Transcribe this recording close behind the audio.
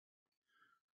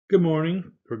Good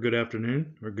morning, or good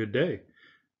afternoon, or good day.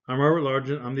 I'm Robert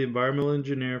Largent. I'm the environmental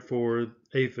engineer for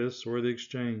APHIS, or the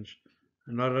Exchange.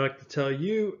 And I'd like to tell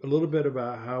you a little bit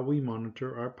about how we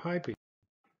monitor our piping.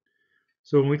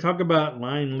 So when we talk about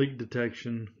line leak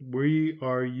detection, we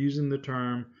are using the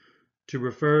term to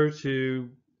refer to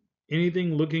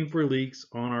anything looking for leaks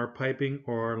on our piping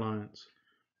or our lines.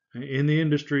 In the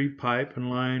industry, pipe and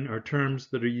line are terms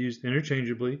that are used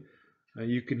interchangeably.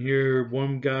 You can hear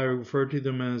one guy refer to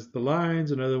them as the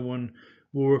lines, another one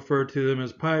will refer to them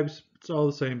as pipes. It's all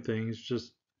the same thing, it's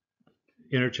just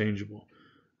interchangeable.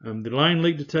 The line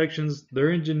leak detections,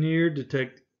 they're engineered to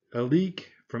detect a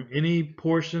leak from any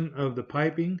portion of the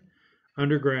piping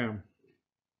underground.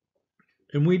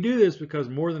 And we do this because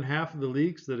more than half of the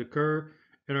leaks that occur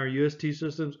in our UST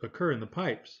systems occur in the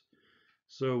pipes.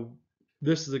 So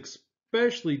this is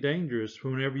especially dangerous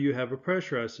whenever you have a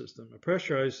pressurized system. A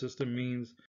pressurized system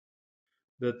means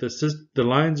that the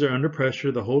lines are under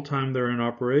pressure the whole time they're in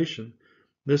operation.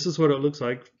 This is what it looks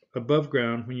like above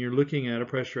ground when you're looking at a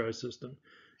pressurized system.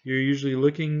 You're usually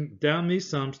looking down these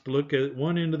sumps to look at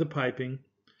one end of the piping.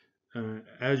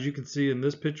 As you can see in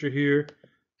this picture here,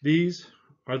 these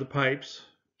are the pipes,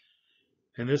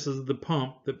 and this is the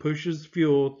pump that pushes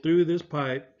fuel through this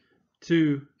pipe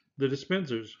to the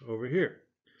dispensers over here.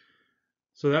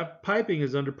 So that piping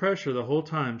is under pressure the whole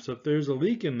time. So if there's a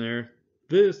leak in there,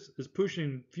 this is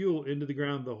pushing fuel into the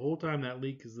ground the whole time that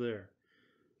leak is there.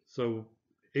 So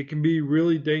it can be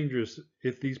really dangerous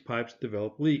if these pipes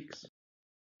develop leaks.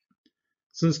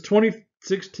 Since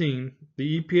 2016,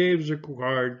 the EPA has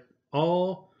required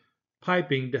all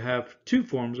piping to have two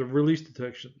forms of release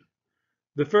detection.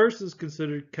 The first is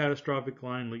considered catastrophic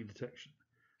line leak detection.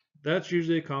 That's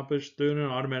usually accomplished through an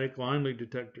automatic line leak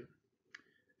detector.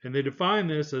 And they define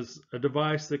this as a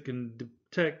device that can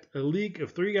detect a leak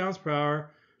of 3 gallons per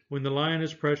hour when the line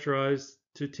is pressurized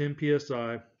to 10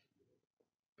 psi.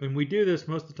 And we do this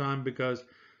most of the time because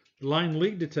the line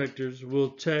leak detectors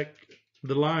will check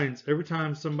the lines every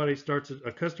time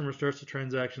a customer starts a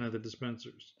transaction at the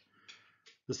dispensers.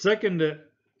 The second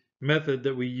method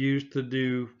that we use to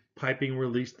do piping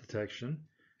release detection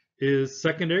is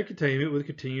secondary containment with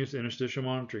continuous interstitial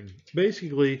monitoring.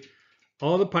 Basically,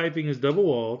 all the piping is double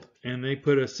walled, and they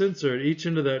put a sensor at each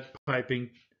end of that piping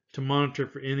to monitor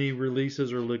for any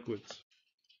releases or liquids.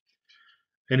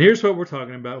 And here's what we're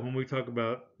talking about when we talk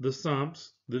about the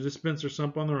sumps, the dispenser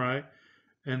sump on the right,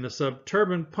 and the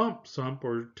sub-turbine pump sump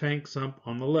or tank sump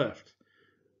on the left.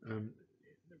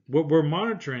 What we're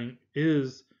monitoring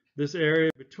is this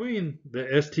area between the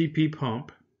STP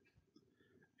pump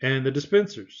and the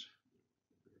dispensers.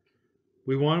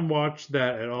 We want to watch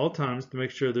that at all times to make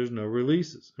sure there's no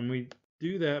releases. And we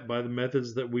do that by the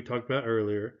methods that we talked about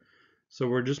earlier. So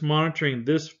we're just monitoring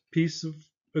this piece of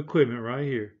equipment right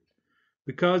here.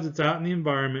 Because it's out in the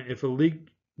environment, if a leak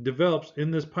develops in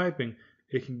this piping,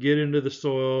 it can get into the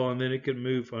soil and then it can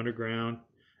move underground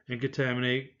and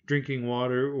contaminate drinking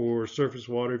water or surface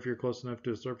water if you're close enough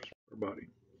to a surface water body.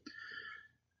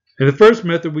 And the first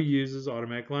method we use is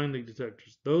automatic line leak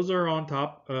detectors. Those are on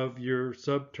top of your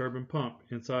sub-turbine pump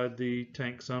inside the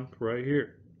tank sump right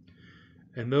here.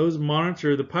 And those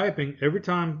monitor the piping. Every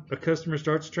time a customer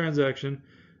starts a transaction,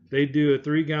 they do a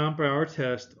 3 gallon per hour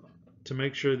test to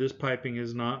make sure this piping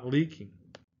is not leaking.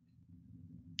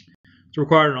 It's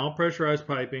required in all pressurized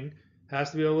piping,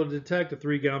 has to be able to detect a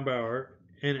 3 gallon per hour,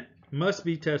 and it must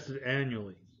be tested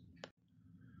annually.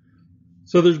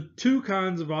 So there's two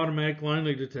kinds of automatic line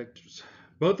leak detectors.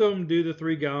 Both of them do the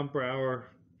 3 gallon per hour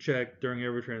check during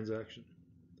every transaction.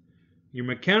 Your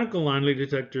mechanical line leak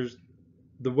detectors,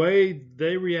 the way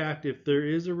they react if there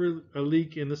is a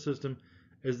leak in the system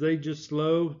is they just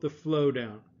slow the flow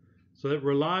down. So it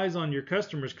relies on your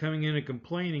customers coming in and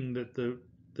complaining that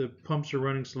the pumps are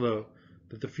running slow,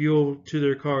 that the fuel to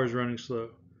their car is running slow.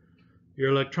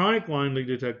 Your electronic line leak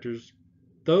detectors,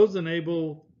 those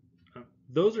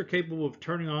are capable of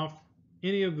turning off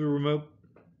any of the remote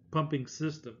pumping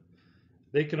system.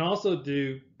 They can also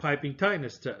do piping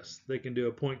tightness tests. They can do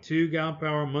a 0.2 gallon per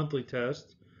hour monthly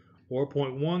test or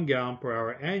 0.1 gallon per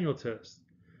hour annual test.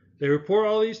 They report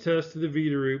all these tests to the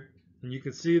VDROOP, and you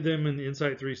can see them in the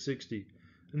Insight 360.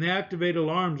 And they activate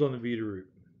alarms on the VDROOP.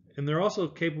 And they're also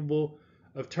capable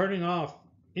of turning off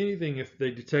anything if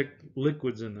they detect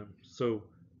liquids in them. So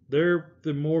they're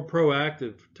the more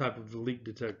proactive type of leak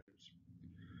detectors.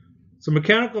 So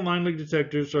mechanical line leak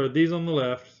detectors are these on the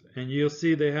left, and you'll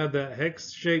see they have that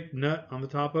hex-shaped nut on the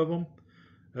top of them.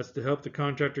 That's to help the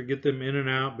contractor get them in and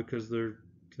out because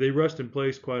they rust in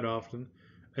place quite often.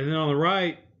 And then on the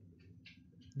right,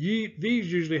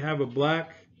 these usually have a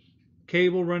black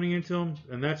cable running into them,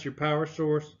 and that's your power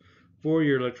source for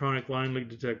your electronic line leak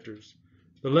detectors.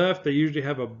 The left, they usually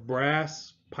have a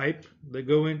brass pipe that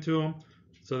go into them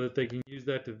so that they can use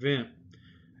that to vent.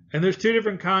 And there's two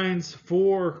different kinds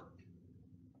for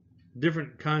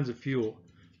different kinds of fuel.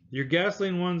 Your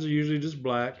gasoline ones are usually just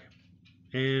black,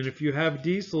 and if you have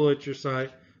diesel at your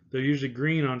site, they're usually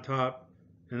green on top,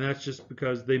 and that's just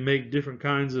because they make different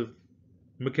kinds of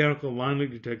mechanical line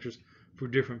leak detectors for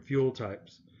different fuel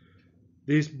types.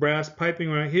 This brass piping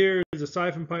right here is a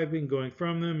siphon piping going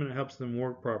from them, and it helps them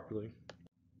work properly.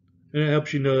 And it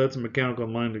helps you know that's a mechanical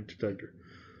line leak detector.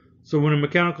 So when a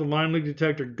mechanical line leak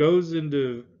detector goes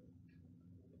into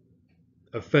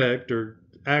effect or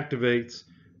activates,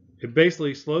 it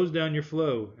basically slows down your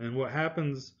flow. And what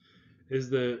happens is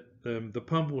that the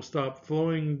pump will stop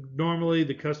flowing normally.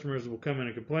 The customers will come in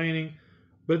and complaining.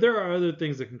 But there are other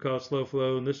things that can cause slow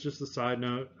flow, and this is just a side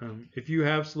note. If you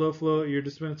have slow flow at your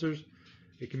dispensers,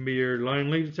 it can be your line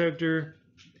leak detector,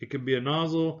 it could be a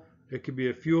nozzle, it could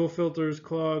be a fuel filter is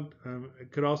clogged,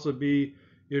 it could also be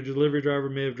your delivery driver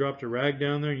may have dropped a rag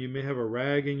down there, and you may have a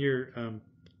rag in your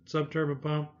sub-turbine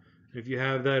pump. If you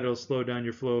have that, it'll slow down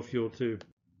your flow of fuel too.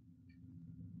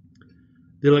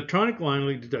 The electronic line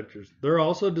leak detectors, they're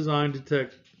also designed to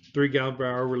detect 3 gallon per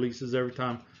hour releases every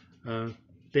time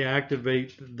they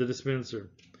activate the dispenser.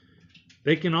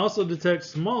 They can also detect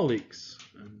small leaks.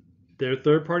 They're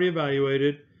third party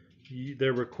evaluated.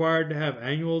 They're required to have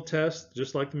annual tests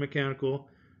just like the mechanical,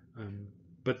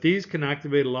 but these can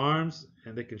activate alarms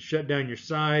and they can shut down your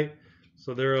site,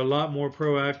 so they're a lot more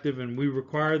proactive, and we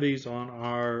require these on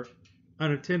our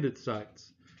unattended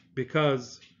sites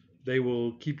because they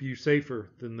will keep you safer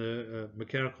than the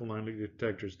mechanical line leak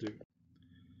detectors do.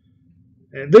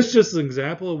 And this is just an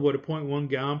example of what a 0.1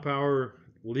 gallon per hour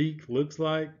leak looks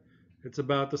like. It's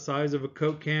about the size of a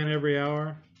Coke can every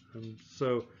hour.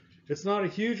 So it's not a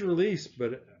huge release,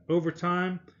 but over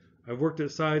time, I've worked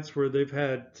at sites where they've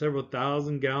had several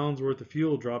thousand gallons worth of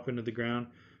fuel drop into the ground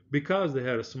because they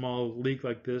had a small leak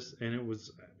like this and it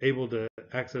was able to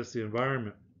access the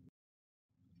environment.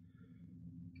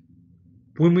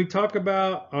 When we talk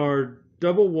about our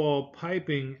double wall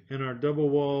piping and our double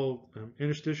wall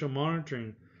interstitial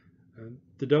monitoring,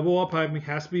 the double wall piping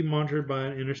has to be monitored by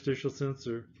an interstitial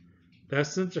sensor. That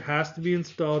sensor has to be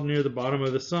installed near the bottom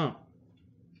of the sump.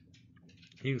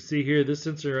 You can see here, this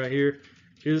sensor right here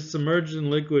is submerged in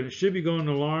liquid. It should be going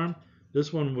to alarm.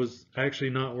 This one was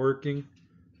actually not working.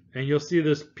 And you'll see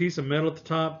this piece of metal at the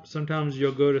top. Sometimes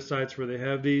you'll go to sites where they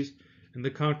have these, and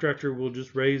the contractor will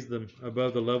just raise them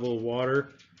above the level of water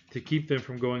to keep them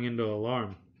from going into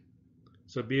alarm.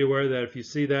 So be aware that if you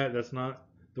see that, that's not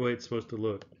the way it's supposed to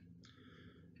look.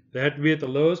 They have to be at the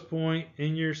lowest point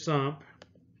in your sump.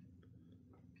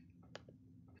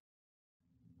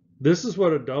 This is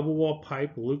what a double wall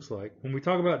pipe looks like. When we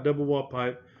talk about double wall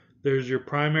pipe, there's your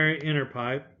primary inner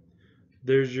pipe,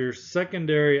 there's your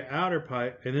secondary outer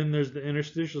pipe, and then there's the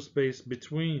interstitial space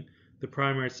between the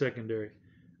primary and secondary.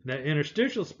 And that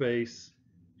interstitial space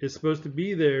is supposed to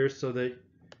be there so that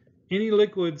any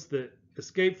liquids that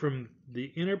escape from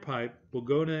the inner pipe will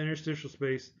go into the interstitial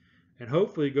space and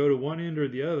hopefully go to one end or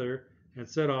the other and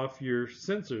set off your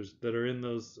sensors that are in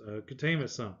those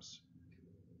containment sumps.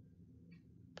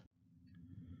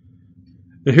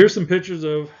 Now here's some pictures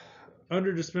of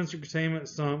under dispenser containment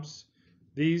sumps.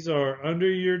 These are under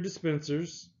your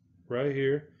dispensers right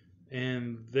here,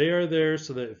 and they are there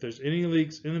so that if there's any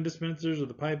leaks in the dispensers or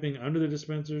the piping under the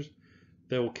dispensers,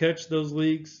 they will catch those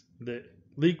leaks. The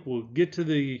leak will get to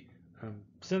the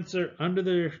sensor under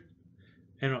there,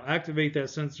 and it'll activate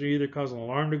that sensor, either cause an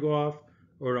alarm to go off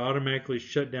or to automatically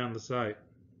shut down the site.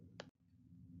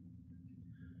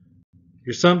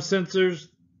 Your sump sensors,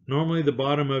 normally the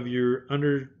bottom of your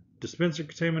under dispenser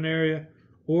containment area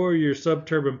or your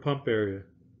sub-turbine pump area.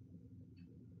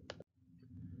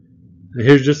 And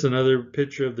here's just another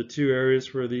picture of the two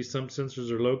areas where these sump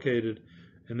sensors are located,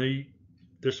 and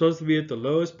they're supposed to be at the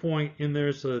lowest point in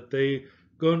there so that they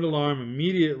go into alarm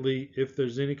immediately if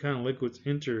there's any kind of liquids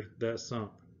enter that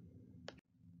sump.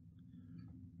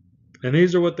 And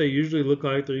these are what they usually look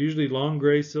like. They're usually long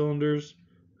gray cylinders,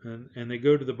 and they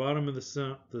go to the bottom of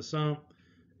the sump.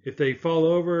 If they fall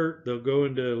over, they'll go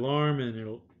into alarm,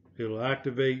 and it'll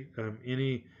activate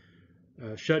any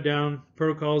shutdown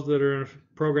protocols that are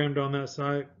programmed on that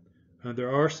site.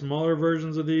 There are smaller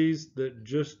versions of these that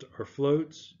just are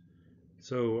floats.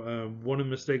 So one of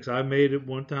the mistakes I made at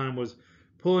one time was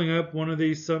pulling up one of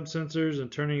these sump sensors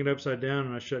and turning it upside down,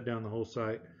 and I shut down the whole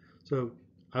site. So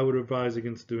I would advise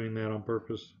against doing that on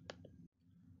purpose.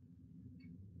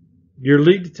 Your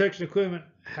leak detection equipment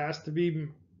has to be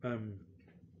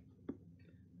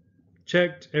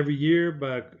checked every year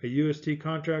by a UST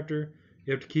contractor.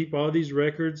 You have to keep all these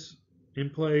records in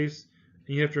place,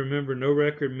 and you have to remember no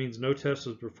record means no test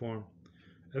was performed.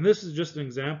 And this is just an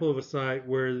example of a site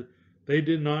where they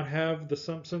did not have the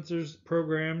sump sensors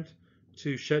programmed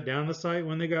to shut down the site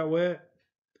when they got wet.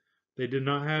 They did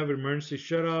not have an emergency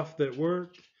shutoff that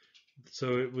worked,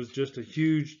 so it was just a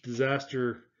huge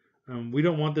disaster. We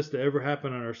don't want this to ever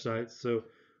happen on our sites. So,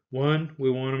 one, we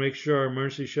want to make sure our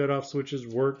emergency shutoff switches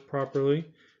work properly.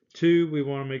 Two, we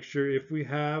want to make sure if we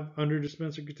have under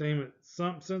dispenser containment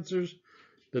sump sensors,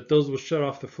 that those will shut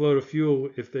off the flow to fuel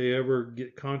if they ever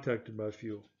get contacted by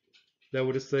fuel. That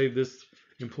would have saved this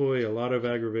employee a lot of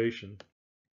aggravation.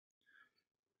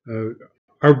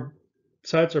 Our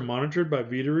sites are monitored by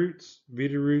Veeder-Roots.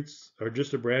 Veeder-Roots are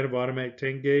just a brand of automatic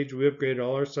tank gauge. We upgraded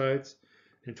all our sites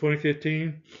in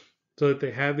 2015 so that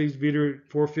they have these Veeder-Root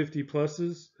 450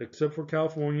 pluses, except for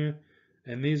California,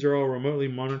 and these are all remotely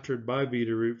monitored by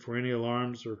Veeder-Root for any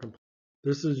alarms or complaints.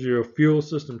 This is your fuel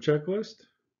system checklist,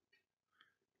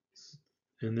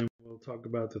 and then we'll talk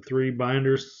about the 3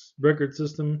 binders record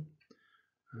system.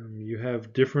 You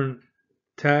have different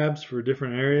tabs for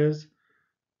different areas.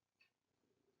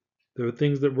 The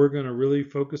things that we're going to really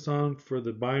focus on for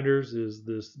the binders is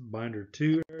this binder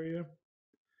 2 area.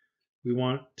 We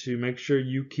want to make sure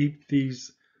you keep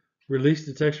these release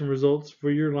detection results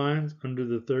for your lines under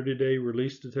the 30-day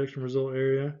release detection result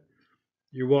area.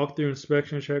 Your walkthrough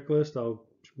inspection checklist, I'll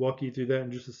walk you through that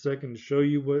in just a second to show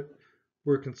you what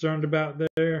we're concerned about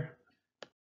there.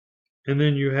 And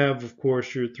then you have, of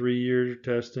course, your 3-year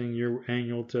testing, your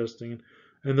annual testing,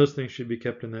 and those things should be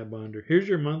kept in that binder. Here's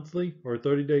your monthly or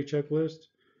 30-day checklist.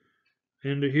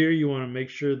 Under here, you want to make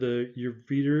sure that your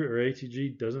feeder or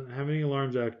ATG doesn't have any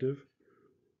alarms active.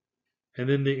 And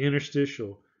then the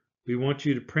interstitial. We want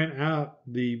you to print out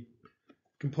the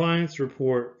compliance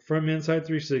report from Insight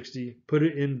 360, put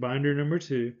it in binder number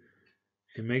 2,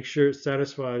 and make sure it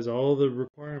satisfies all the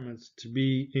requirements to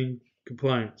be in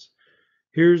compliance.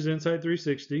 Here's Insight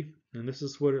 360, and this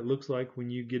is what it looks like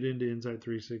when you get into Insight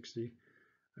 360.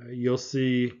 You'll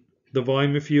see the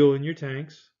volume of fuel in your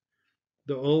tanks,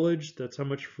 the ullage, that's how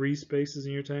much free space is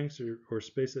in your tanks or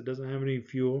space that doesn't have any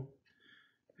fuel.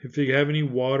 If you have any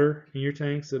water in your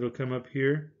tanks, it'll come up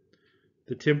here.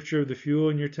 The temperature of the fuel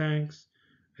in your tanks,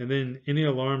 and then any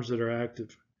alarms that are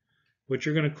active. What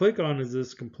you're going to click on is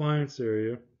this compliance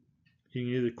area. You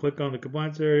can either click on the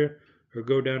compliance area or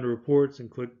go down to reports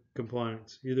and click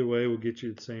compliance. Either way will get you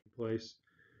to the same place.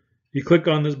 You click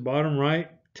on this bottom right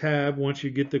tab once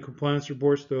you get the compliance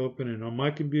reports to open, and on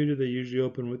my computer they usually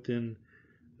open within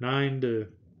 9 to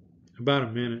about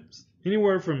a minute,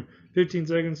 anywhere from 15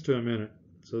 seconds to a minute,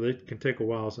 so they can take a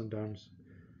while sometimes.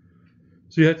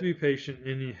 So you have to be patient,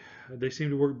 and they seem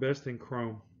to work best in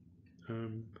Chrome.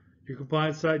 Your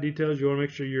compliance site details, you want to make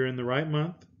sure you're in the right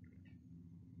month,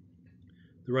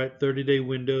 the right 30-day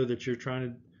window that you're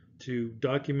trying to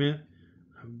document.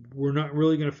 We're not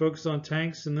really going to focus on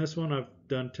tanks in this one. I've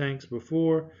done tanks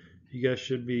before. You guys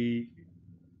should be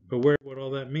aware of what all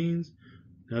that means.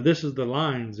 Now this is the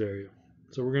lines area.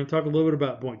 So we're going to talk a little bit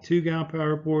about 0.2 gallon power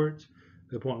reports,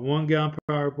 the 0.1 gallon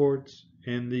power reports,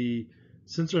 and the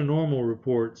sensor normal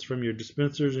reports from your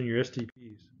dispensers and your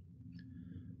STPs.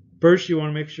 First, you want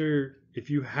to make sure if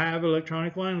you have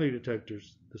electronic line leak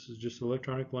detectors, this is just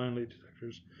electronic line leak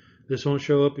detectors. This won't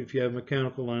show up if you have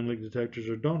mechanical line leak detectors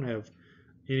or don't have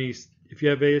any. If you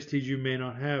have ASTs, you may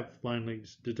not have line leak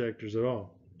detectors at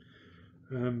all.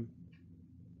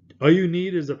 All you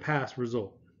need is a pass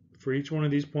result. For each one of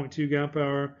these 0.2 gallon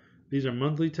power, these are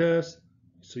monthly tests,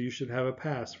 so you should have a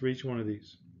pass for each one of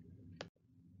these.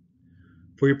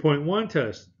 For your 0.1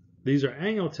 test, these are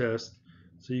annual tests,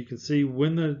 so you can see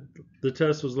when the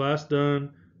test was last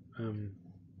done,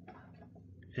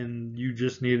 and you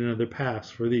just need another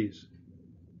pass for these.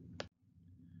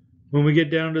 When we get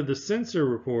down to the sensor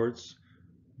reports,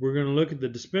 we're going to look at the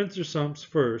dispenser sumps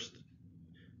first.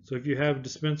 So if you have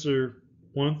dispenser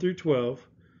 1 through 12,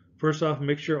 first off,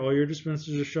 make sure all your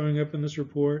dispensers are showing up in this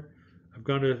report. I've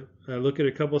gone to look at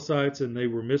a couple sites and they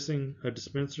were missing a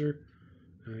dispenser.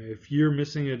 If you're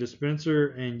missing a dispenser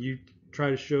and you try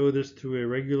to show this to a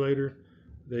regulator,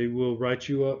 they will write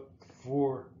you up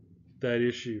for that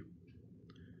issue.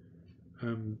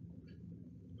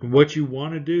 What you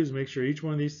want to do is make sure each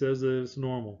one of these says that it's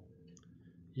normal.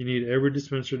 You need every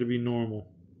dispenser to be normal.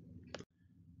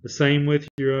 The same with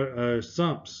your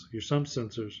sumps, your sump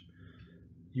sensors.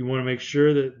 You want to make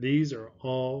sure that these are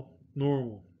all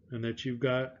normal and that you've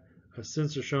got a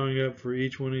sensor showing up for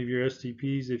each one of your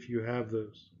STPs if you have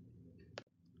those.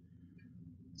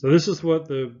 So this is what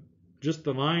just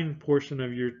the line portion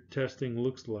of your testing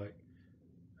looks like.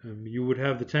 You would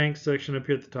have the tank section up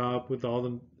here at the top with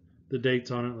all the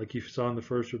dates on it like you saw in the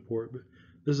first report. But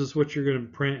this is what you're going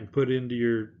to print and put into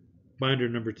your binder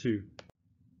number 2.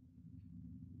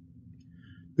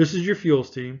 This is your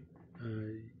fuels team.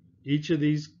 Each of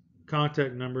these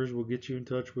contact numbers will get you in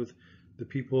touch with the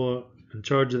people in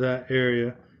charge of that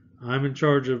area. I'm in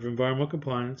charge of environmental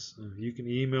compliance. You can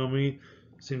email me.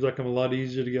 Seems like I'm a lot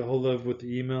easier to get hold of with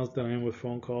the emails than I am with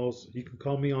phone calls. You can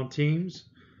call me on Teams.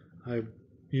 I'm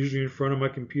usually in front of my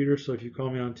computer, so if you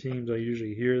call me on Teams, I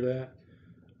usually hear that.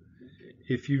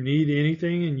 If you need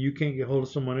anything and you can't get hold of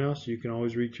someone else, you can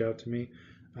always reach out to me.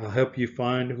 I'll help you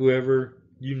find whoever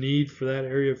you need for that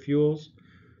area of fuels.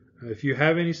 If you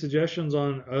have any suggestions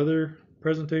on other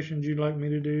presentations you'd like me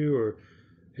to do, or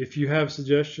if you have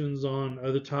suggestions on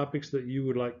other topics that you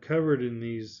would like covered in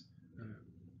these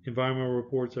environmental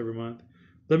reports every month,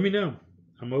 let me know.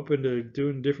 I'm open to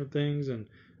doing different things, and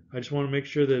I just want to make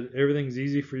sure that everything's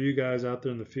easy for you guys out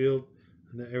there in the field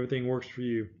and that everything works for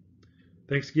you.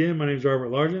 Thanks again. My name is Robert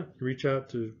Largent. Reach out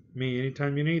to me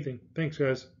anytime you need anything. Thanks,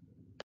 guys.